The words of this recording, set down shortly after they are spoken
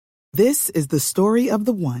This is the story of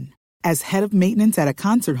the one. As head of maintenance at a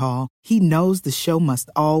concert hall, he knows the show must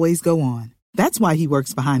always go on. That's why he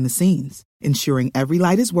works behind the scenes, ensuring every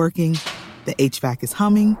light is working, the HVAC is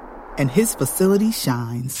humming, and his facility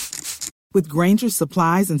shines. With Grainger's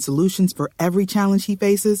supplies and solutions for every challenge he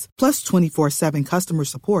faces, plus 24/7 customer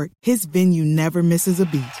support, his venue never misses a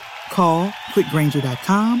beat. Call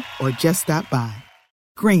quickgrainger.com or just stop by.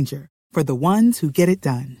 Grainger, for the ones who get it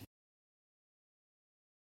done.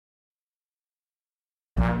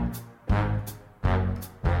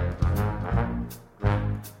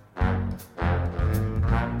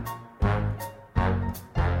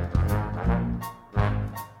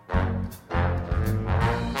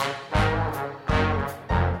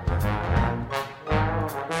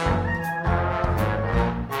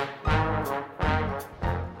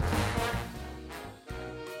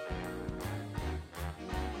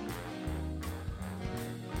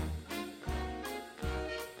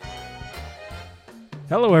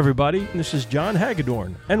 Hello everybody, this is John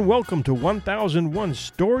Hagedorn, and welcome to 1001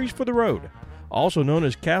 Stories for the Road, also known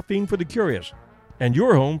as Caffeine for the Curious, and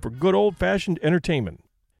your home for good old-fashioned entertainment.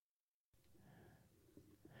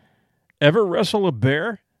 Ever wrestle a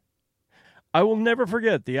bear? I will never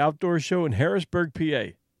forget the outdoor show in Harrisburg,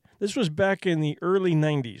 PA. This was back in the early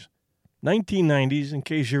 90s. 1990s, in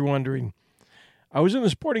case you're wondering. I was in the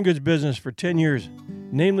sporting goods business for 10 years,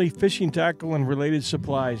 namely fishing tackle and related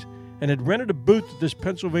supplies, and had rented a booth at this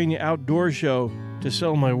Pennsylvania outdoor show to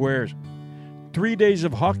sell my wares. 3 days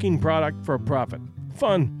of hawking product for a profit.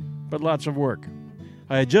 Fun, but lots of work.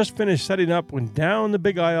 I had just finished setting up when down the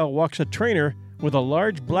big aisle walks a trainer with a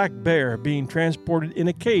large black bear being transported in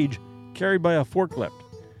a cage carried by a forklift.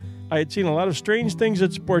 I had seen a lot of strange things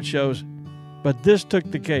at sports shows, but this took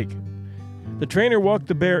the cake. The trainer walked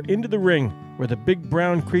the bear into the ring where the big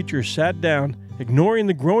brown creature sat down, ignoring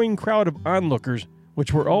the growing crowd of onlookers,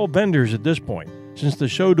 which were all vendors at this point, since the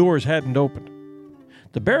show doors hadn't opened.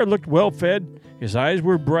 The bear looked well-fed, his eyes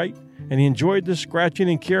were bright, and he enjoyed the scratching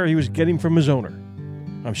and care he was getting from his owner.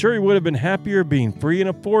 I'm sure he would have been happier being free in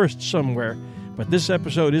a forest somewhere, but this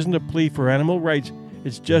episode isn't a plea for animal rights,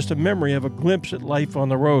 it's just a memory of a glimpse at life on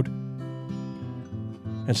the road.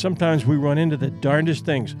 And sometimes we run into the darndest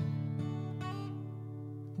things.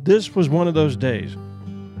 This was one of those days.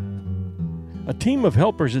 A team of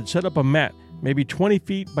helpers had set up a mat maybe 20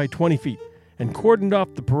 feet by 20 feet, and cordoned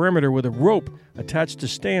off the perimeter with a rope attached to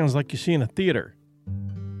stands like you see in a theater.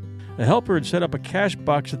 A helper had set up a cash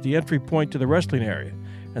box at the entry point to the wrestling area,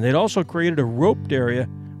 and they'd also created a roped area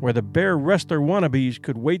where the bear wrestler wannabes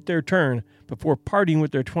could wait their turn before parting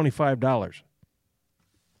with their $25.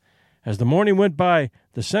 As the morning went by,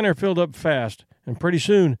 the center filled up fast, and pretty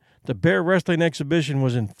soon the bear wrestling exhibition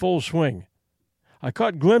was in full swing. I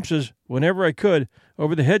caught glimpses, whenever I could,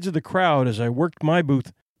 over the heads of the crowd as I worked my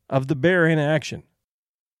booth, of the bear in action.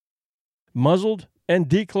 Muzzled and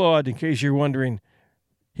declawed, in case you're wondering,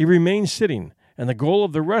 he remained sitting, and the goal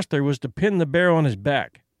of the wrestler was to pin the bear on his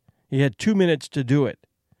back. He had 2 minutes to do it.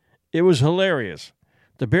 It was hilarious.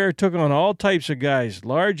 The bear took on all types of guys,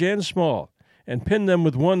 large and small, and pinned them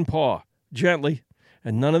with one paw, gently,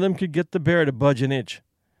 and none of them could get the bear to budge an inch.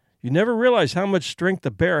 You never realize how much strength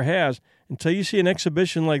the bear has until you see an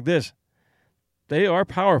exhibition like this. They are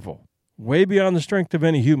powerful, way beyond the strength of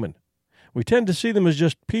any human. We tend to see them as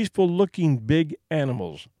just peaceful-looking big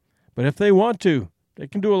animals. But if they want to, they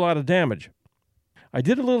can do a lot of damage. I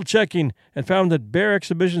did a little checking and found that bear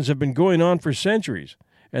exhibitions have been going on for centuries,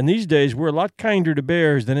 and these days we're a lot kinder to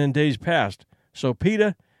bears than in days past. So,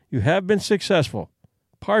 PETA, you have been successful.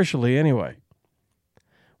 Partially, anyway.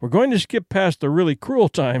 We're going to skip past the really cruel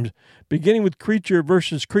times, beginning with creature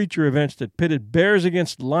versus creature events that pitted bears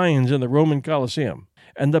against lions in the Roman Colosseum,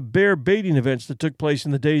 and the bear baiting events that took place in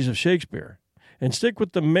the days of Shakespeare, and stick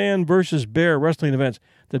with the man versus bear wrestling events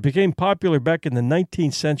that became popular back in the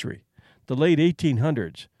 19th century, the late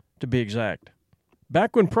 1800s, to be exact.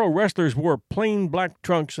 Back when pro wrestlers wore plain black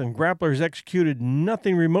trunks and grapplers executed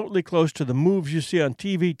nothing remotely close to the moves you see on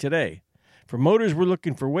TV today, promoters were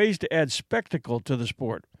looking for ways to add spectacle to the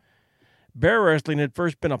sport. Bear wrestling had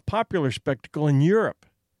first been a popular spectacle in Europe.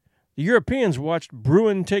 The Europeans watched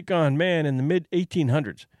Bruin take on man in the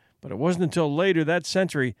mid-1800s, but it wasn't until later that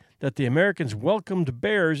century that the Americans welcomed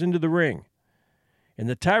bears into the ring. In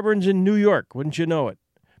the taverns in New York, wouldn't you know it,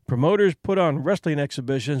 promoters put on wrestling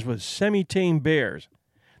exhibitions with semi-tame bears.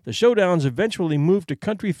 The showdowns eventually moved to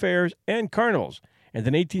country fairs and carnivals, and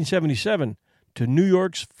in 1877 to New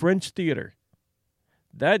York's French Theater.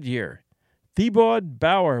 That year, Thibaud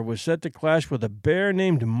Bauer was set to clash with a bear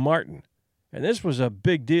named Martin, and this was a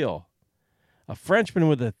big deal. A Frenchman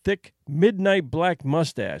with a thick, midnight black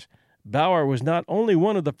mustache, Bauer was not only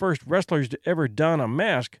one of the first wrestlers to ever don a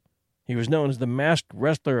mask, he was known as the Masked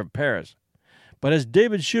Wrestler of Paris, but as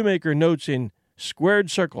David Shoemaker notes in Squared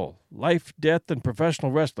Circle, Life, Death, and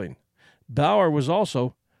Professional Wrestling, Bauer was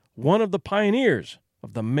also one of the pioneers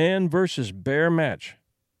of the man versus bear match.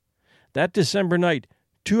 That December night,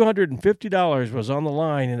 $250 was on the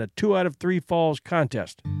line in a 2 out of 3 falls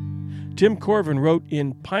contest. Tim Corvin wrote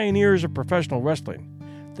in Pioneers of Professional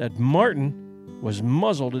Wrestling that Martin was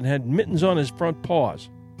muzzled and had mittens on his front paws.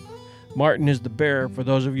 Martin is the bear, for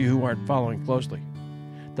those of you who aren't following closely.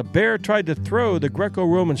 The bear tried to throw the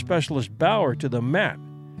Greco-Roman specialist Bauer to the mat,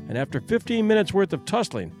 and after 15 minutes worth of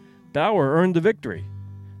tussling, Bauer earned the victory.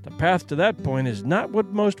 The path to that point is not what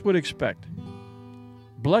most would expect.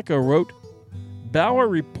 Blecko wrote, Bauer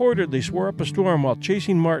reportedly swore up a storm while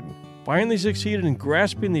chasing Martin, finally succeeded in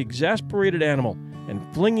grasping the exasperated animal and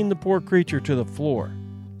flinging the poor creature to the floor.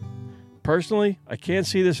 Personally, I can't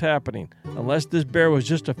see this happening unless this bear was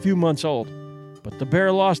just a few months old, but the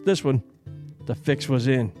bear lost this one. The fix was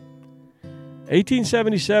in.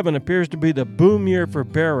 1877 appears to be the boom year for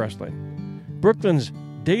bear wrestling. Brooklyn's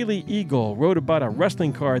Daily Eagle wrote about a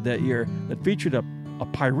wrestling card that year that featured a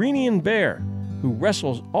Pyrenean bear who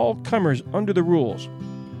wrestles all comers under the rules.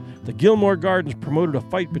 The Gilmore Gardens promoted a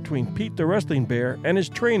fight between Pete the Wrestling Bear and his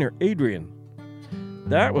trainer, Adrian.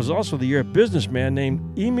 That was also the year a businessman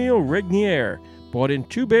named Emile Regnier brought in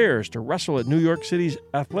 2 bears to wrestle at New York City's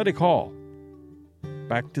Athletic Hall.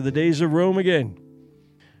 Back to the days of Rome again.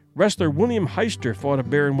 Wrestler William Heister fought a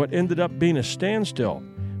bear in what ended up being a standstill.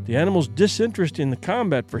 The animal's disinterest in the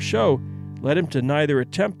combat for show led him to neither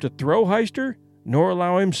attempt to throw Heister nor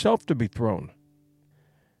allow himself to be thrown.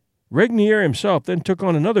 Regnier himself then took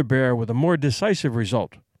on another bear with a more decisive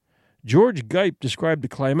result. George Gipe described the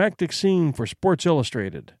climactic scene for Sports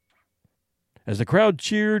Illustrated. As the crowd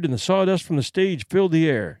cheered and the sawdust from the stage filled the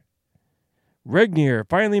air, Regnier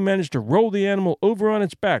finally managed to roll the animal over on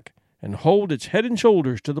its back and hold its head and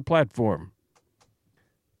shoulders to the platform.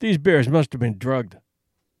 These bears must have been drugged.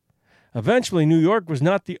 Eventually, New York was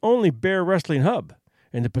not the only bear wrestling hub.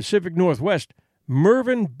 In the Pacific Northwest,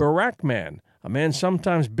 Mervyn Barackman, a man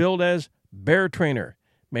sometimes billed as Bear Trainer,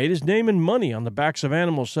 made his name and money on the backs of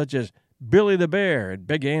animals such as Billy the Bear and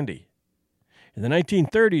Big Andy. In the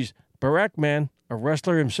 1930s, Barackman, a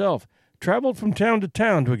wrestler himself, traveled from town to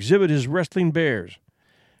town to exhibit his wrestling bears.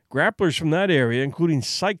 Grapplers from that area, including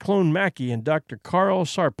Cyclone Mackey and Dr. Carl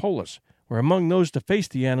Sarpolis, were among those to face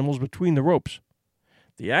the animals between the ropes.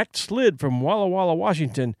 The act slid from Walla Walla,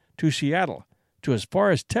 Washington, to Seattle, to as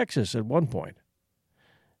far as Texas at one point.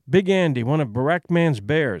 Big Andy, one of Barackman's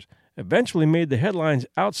bears, eventually made the headlines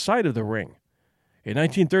outside of the ring. In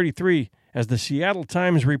 1933, as the Seattle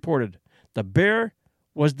Times reported, the bear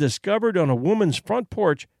was discovered on a woman's front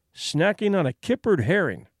porch snacking on a kippered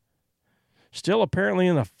herring. Still apparently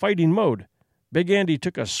in the fighting mode, Big Andy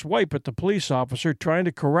took a swipe at the police officer trying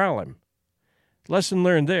to corral him. Lesson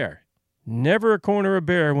learned there: never corner a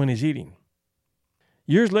bear when he's eating.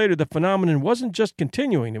 Years later, the phenomenon wasn't just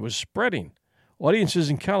continuing, it was spreading. Audiences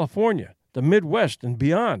in California, the Midwest, and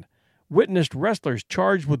beyond witnessed wrestlers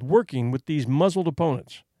charged with working with these muzzled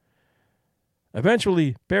opponents.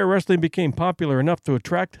 Eventually, bear wrestling became popular enough to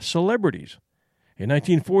attract celebrities. In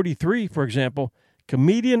 1943, for example,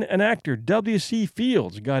 comedian and actor W.C.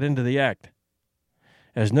 Fields got into the act.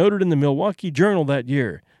 As noted in the Milwaukee Journal that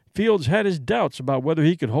year, Fields had his doubts about whether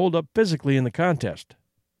he could hold up physically in the contest.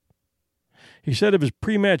 He said of his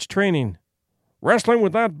pre-match training, "Wrestling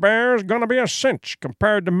with that bear is going to be a cinch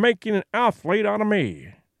compared to making an athlete out of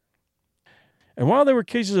me." And while there were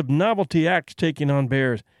cases of novelty acts taking on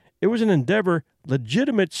bears, it was an endeavor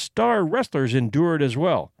legitimate star wrestlers endured as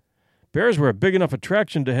well. Bears were a big enough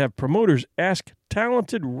attraction to have promoters ask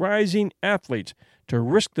talented rising athletes to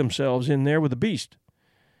risk themselves in there with the beast.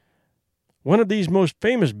 One of these most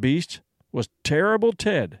famous beasts was Terrible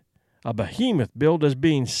Ted, a behemoth billed as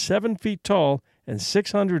being 7 feet tall and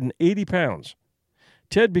 680 pounds.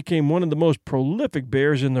 Ted became one of the most prolific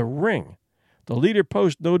bears in the ring. The Leader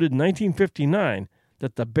Post noted in 1959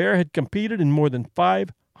 that the bear had competed in more than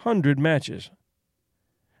 500 matches.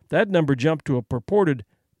 That number jumped to a purported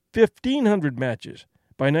 1,500 matches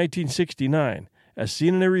by 1969, as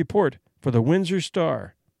seen in a report for the Windsor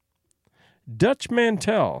Star. Dutch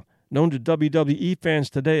Mantell, known to WWE fans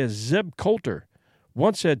today as Zeb Coulter,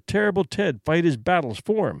 once had Terrible Ted fight his battles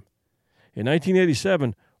for him. In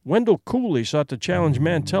 1987, Wendell Cooley sought to challenge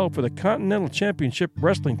Mantell for the Continental Championship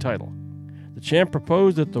Wrestling title. The champ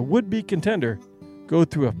proposed that the would-be contender go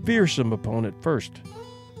through a fearsome opponent first.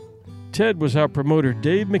 Ted was how promoter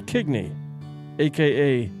Dave McKigney,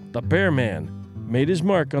 a.k.a. the Bear Man, made his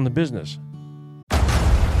mark on the business.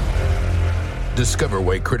 Discover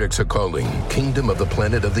why critics are calling Kingdom of the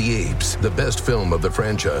Planet of the Apes the best film of the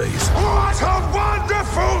franchise. What a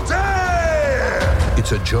wonderful day!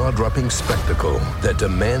 It's a jaw-dropping spectacle that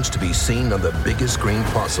demands to be seen on the biggest screen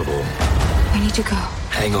possible. We need to go.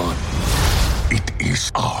 Hang on. It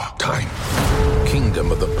is our time. Kingdom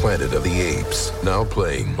of the Planet of the Apes. Now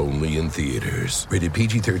playing only in theaters. Rated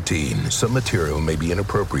PG-13. Some material may be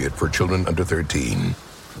inappropriate for children under 13.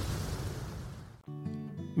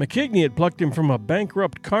 McKigney had plucked him from a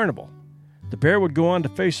bankrupt carnival. The bear would go on to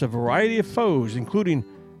face a variety of foes, including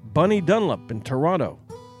Bunny Dunlop in Toronto,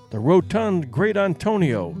 the rotund Great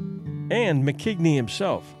Antonio, and McKigney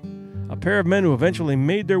himself, a pair of men who eventually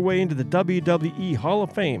made their way into the WWE Hall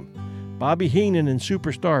of Fame. Bobby Heenan and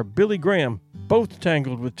superstar Billy Graham both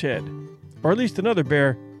tangled with Ted, or at least another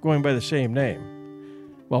bear going by the same name.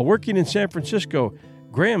 While working in San Francisco,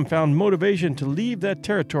 Graham found motivation to leave that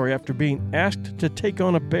territory after being asked to take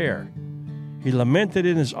on a bear. He lamented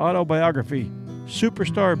in his autobiography,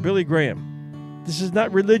 Superstar Billy Graham. This is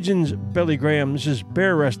not religion's Billy Graham, this is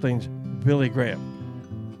bear wrestling's Billy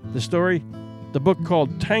Graham. The story? The book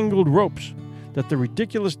called Tangled Ropes, that the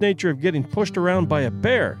ridiculous nature of getting pushed around by a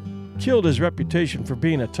bear killed his reputation for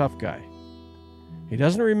being a tough guy. He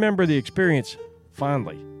doesn't remember the experience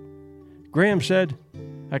fondly. Graham said,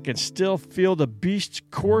 "I can still feel the beast's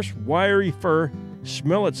coarse, wiry fur,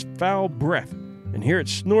 smell its foul breath, and hear it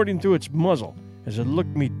snorting through its muzzle as it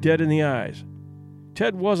looked me dead in the eyes.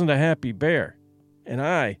 Ted wasn't a happy bear, and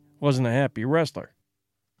I wasn't a happy wrestler."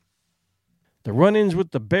 The run-ins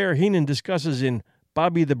with the bear Heenan discusses in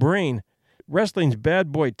Bobby the Brain, Wrestling's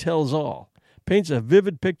Bad Boy Tells All, paints a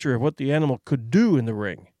vivid picture of what the animal could do in the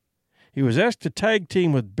ring. He was asked to tag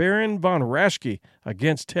team with Baron von Raschke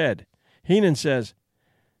against Ted. Heenan says,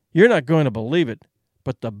 "You're not going to believe it,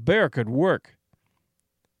 but the bear could work."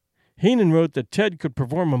 Heenan wrote that Ted could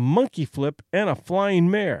perform a monkey flip and a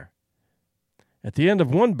flying mare. At the end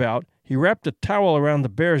of one bout, he wrapped a towel around the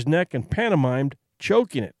bear's neck and pantomimed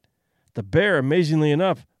choking it. The bear, amazingly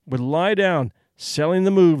enough, would lie down, selling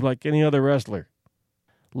the move like any other wrestler.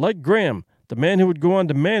 Like Graham, the man who would go on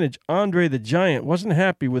to manage Andre the Giant wasn't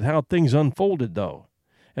happy with how things unfolded, though.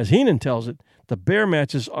 As Heenan tells it, the bear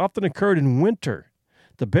matches often occurred in winter.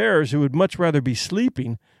 The bears, who would much rather be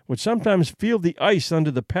sleeping, would sometimes feel the ice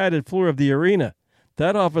under the padded floor of the arena.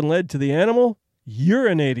 That often led to the animal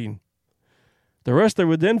urinating. The wrestler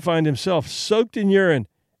would then find himself soaked in urine,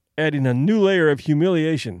 adding a new layer of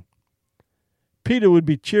humiliation. PETA would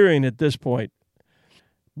be cheering at this point.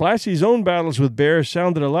 Blassie's own battles with bears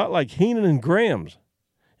sounded a lot like Heenan and Graham's.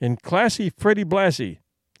 In Classy Freddie Blassie,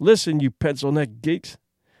 "Listen, you pencil-neck geeks,"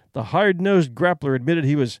 the hard-nosed grappler admitted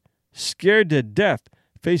he was scared to death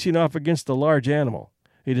facing off against the large animal.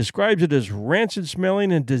 He describes it as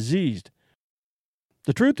rancid-smelling and diseased.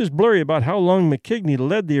 The truth is blurry about how long McKigney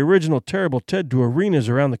led the original Terrible Ted to arenas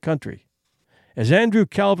around the country. As Andrew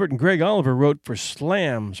Calvert and Greg Oliver wrote for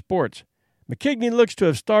Slam Sports, McKigney looks to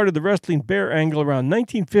have started the wrestling bear angle around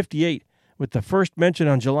 1958, with the first mention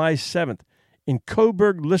on July 7th in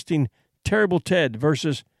Coburg listing Terrible Ted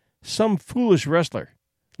versus some foolish wrestler,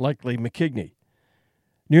 likely McKigney.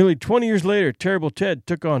 Nearly 20 years later, Terrible Ted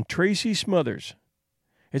took on Tracy Smothers.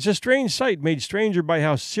 It's a strange sight made stranger by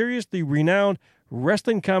how seriously renowned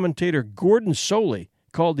wrestling commentator Gordon Soley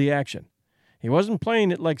called the action. He wasn't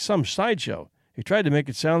playing it like some sideshow. He tried to make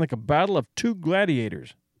it sound like a battle of two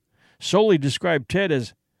gladiators. Soley described Ted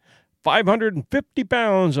as 550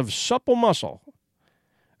 pounds of supple muscle.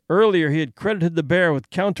 Earlier, he had credited the bear with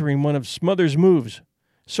countering one of Smothers' moves,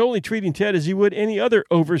 Soley treating Ted as he would any other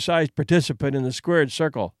oversized participant in the squared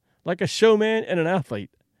circle, like a showman and an athlete.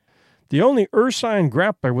 The only Ursine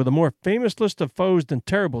grappler with a more famous list of foes than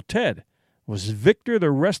Terrible Ted was Victor the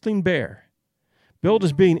Wrestling Bear. Billed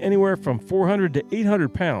as being anywhere from 400 to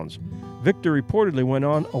 800 pounds, Victor reportedly went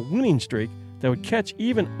on a winning streak that would catch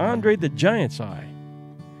even Andre the Giant's eye.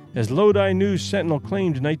 As Lodi News Sentinel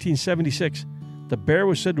claimed in 1976, the bear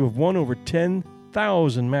was said to have won over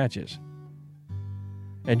 10,000 matches.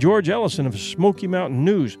 And George Ellison of Smoky Mountain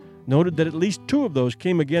News noted that at least two of those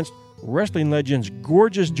came against wrestling legends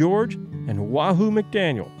Gorgeous George and Wahoo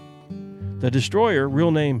McDaniel. The Destroyer,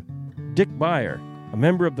 real name Dick Beyer, a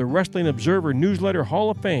member of the Wrestling Observer Newsletter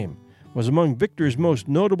Hall of Fame, was among Victor's most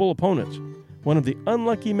notable opponents, one of the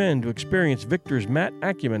unlucky men to experience Victor's mat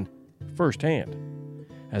acumen firsthand.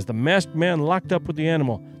 As the masked man locked up with the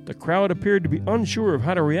animal, the crowd appeared to be unsure of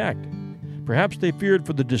how to react. Perhaps they feared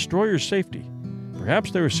for the Destroyer's safety.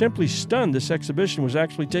 Perhaps they were simply stunned this exhibition was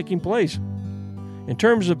actually taking place. In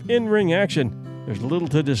terms of in-ring action, there's little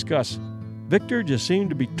to discuss. Victor just seemed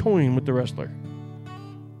to be toying with the wrestler.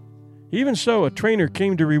 Even so, a trainer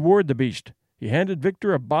came to reward the beast. He handed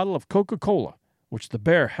Victor a bottle of Coca-Cola, which the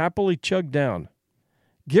bear happily chugged down.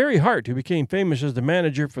 Gary Hart, who became famous as the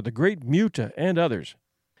manager for the Great Muta and others,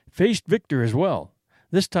 faced Victor as well.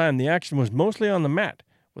 This time the action was mostly on the mat,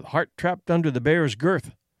 with Hart trapped under the bear's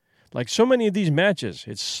girth. Like so many of these matches,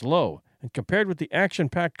 it's slow, and compared with the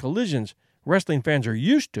action-packed collisions wrestling fans are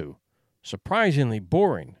used to, surprisingly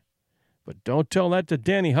boring. But don't tell that to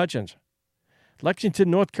Danny Hutchins.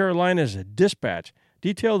 Lexington, North Carolina's Dispatch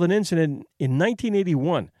detailed an incident in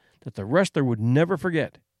 1981 that the wrestler would never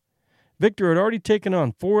forget. Victor had already taken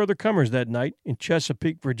on 4 other comers that night in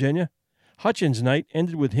Chesapeake, Virginia. Hutchins' night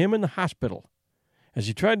ended with him in the hospital. As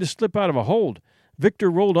he tried to slip out of a hold, Victor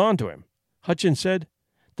rolled onto him. Hutchins said,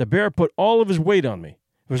 "The bear put all of his weight on me.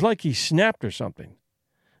 It was like he snapped or something."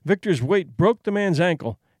 Victor's weight broke the man's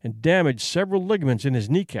ankle and damaged several ligaments in his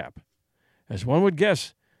kneecap. As one would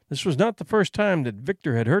guess, this was not the first time that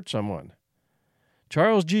Victor had hurt someone.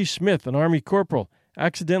 Charles G. Smith, an Army corporal,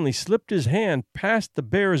 accidentally slipped his hand past the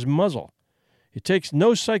bear's muzzle. It takes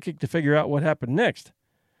no psychic to figure out what happened next.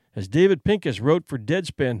 As David Pincus wrote for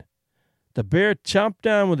Deadspin, the bear chomped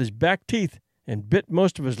down with his back teeth and bit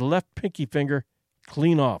most of his left pinky finger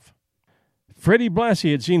clean off. Freddie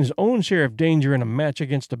Blassie had seen his own share of danger in a match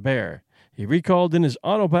against a bear. He recalled in his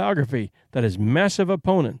autobiography that his massive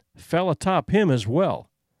opponent fell atop him as well.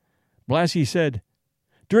 Blassie said,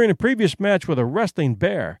 "During a previous match with a wrestling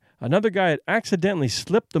bear, another guy had accidentally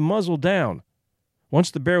slipped the muzzle down. Once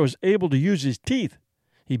the bear was able to use his teeth,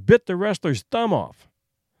 he bit the wrestler's thumb off.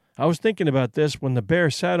 I was thinking about this when the bear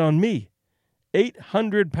sat on me.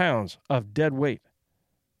 800 pounds of dead weight."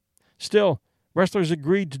 Still, wrestlers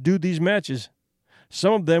agreed to do these matches.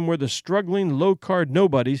 Some of them were the struggling low-card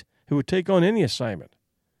nobodies who would take on any assignment.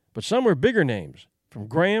 But some were bigger names, from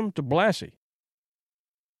Graham to Blassie.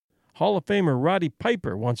 Hall of Famer Roddy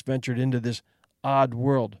Piper once ventured into this odd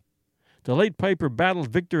world. The late Piper battled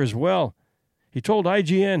Victor as well. He told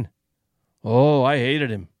IGN, "Oh, I hated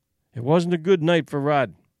him. It wasn't a good night for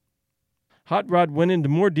Rod." Hot Rod went into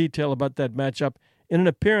more detail about that matchup in an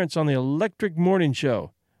appearance on the Electric Morning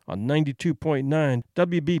Show on 92.9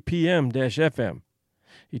 WBPM-FM.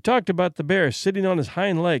 He talked about the bear sitting on his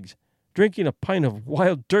hind legs, drinking a pint of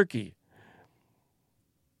wild turkey.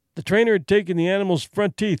 The trainer had taken the animal's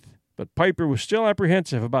front teeth, but Piper was still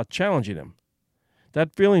apprehensive about challenging him.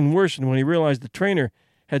 That feeling worsened when he realized the trainer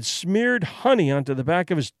had smeared honey onto the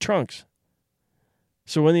back of his trunks.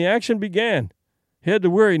 So when the action began, he had to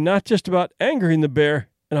worry not just about angering the bear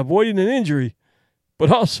and avoiding an injury,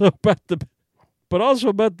 but also about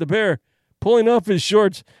the bear pulling off his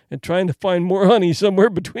shorts and trying to find more honey somewhere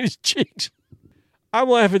between his cheeks. I'm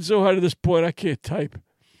laughing so hard at this point I can't type.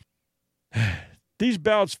 These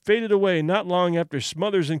bouts faded away not long after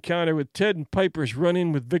Smothers' encounter with Ted and Piper's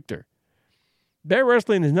run-in with Victor. Bear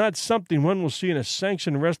wrestling is not something one will see in a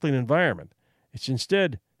sanctioned wrestling environment. It's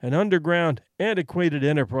instead an underground, antiquated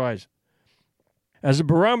enterprise. As a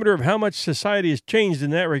barometer of how much society has changed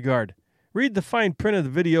in that regard, read the fine print of the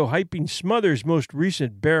video hyping Smothers' most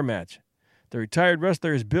recent bear match. The retired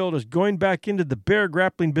wrestler is billed as going back into the bear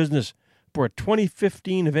grappling business for a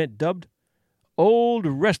 2015 event dubbed Old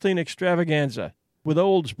Wrestling Extravaganza, with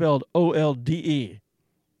old spelled O-L-D-E.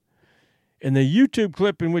 In the YouTube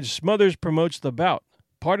clip in which Smothers promotes the bout,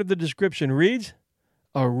 part of the description reads,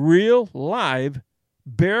 "A real, live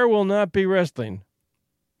bear will not be wrestling."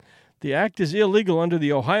 The act is illegal under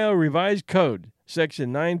the Ohio Revised Code,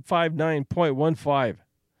 Section 959.15.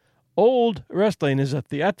 Old Wrestling is a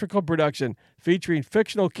theatrical production featuring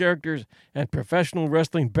fictional characters and professional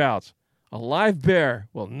wrestling bouts. A live bear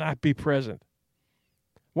will not be present.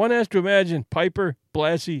 One has to imagine Piper,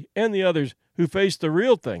 Blassie, and the others who faced the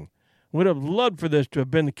real thing would have loved for this to have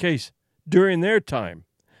been the case during their time.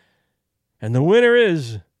 And the winner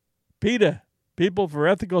is PETA, People for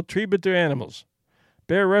Ethical Treatment to Animals.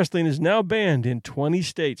 Bear wrestling is now banned in 20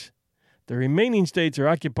 states. The remaining states are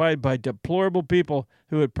occupied by deplorable people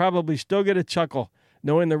who would probably still get a chuckle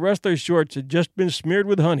knowing the wrestler's shorts had just been smeared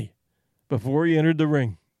with honey before he entered the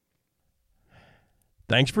ring.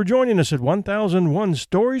 Thanks for joining us at 1001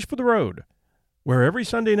 Stories for the Road, where every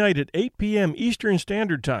Sunday night at 8 p.m. Eastern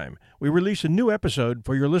Standard Time, we release a new episode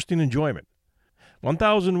for your listening enjoyment.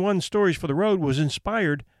 1001 Stories for the Road was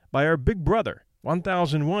inspired by our big brother,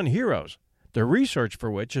 1001 Heroes, the research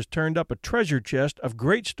for which has turned up a treasure chest of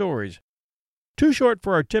great stories, too short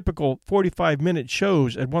for our typical 45-minute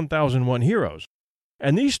shows at 1001 Heroes.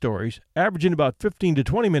 And these stories, averaging about 15 to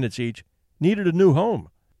 20 minutes each, needed a new home.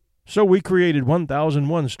 So we created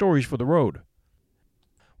 1001 Stories for the Road.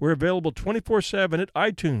 We're available 24/7 at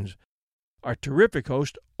iTunes, our terrific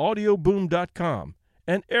host, audioboom.com,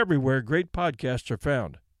 and everywhere great podcasts are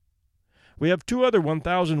found. We have 2 other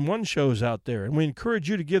 1001 shows out there, and we encourage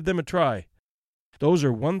you to give them a try. Those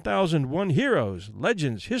are 1001 Heroes,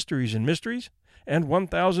 Legends, Histories, and Mysteries, and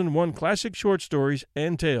 1001 Classic Short Stories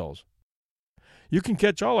and Tales. You can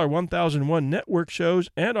catch all our 1001 network shows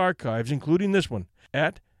and archives, including this one,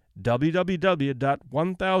 at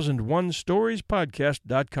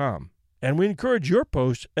www.1001storiespodcast.com. And we encourage your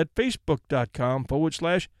posts at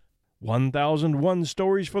facebook.com/1001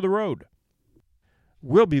 Stories for the Road.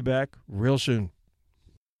 We'll be back real soon.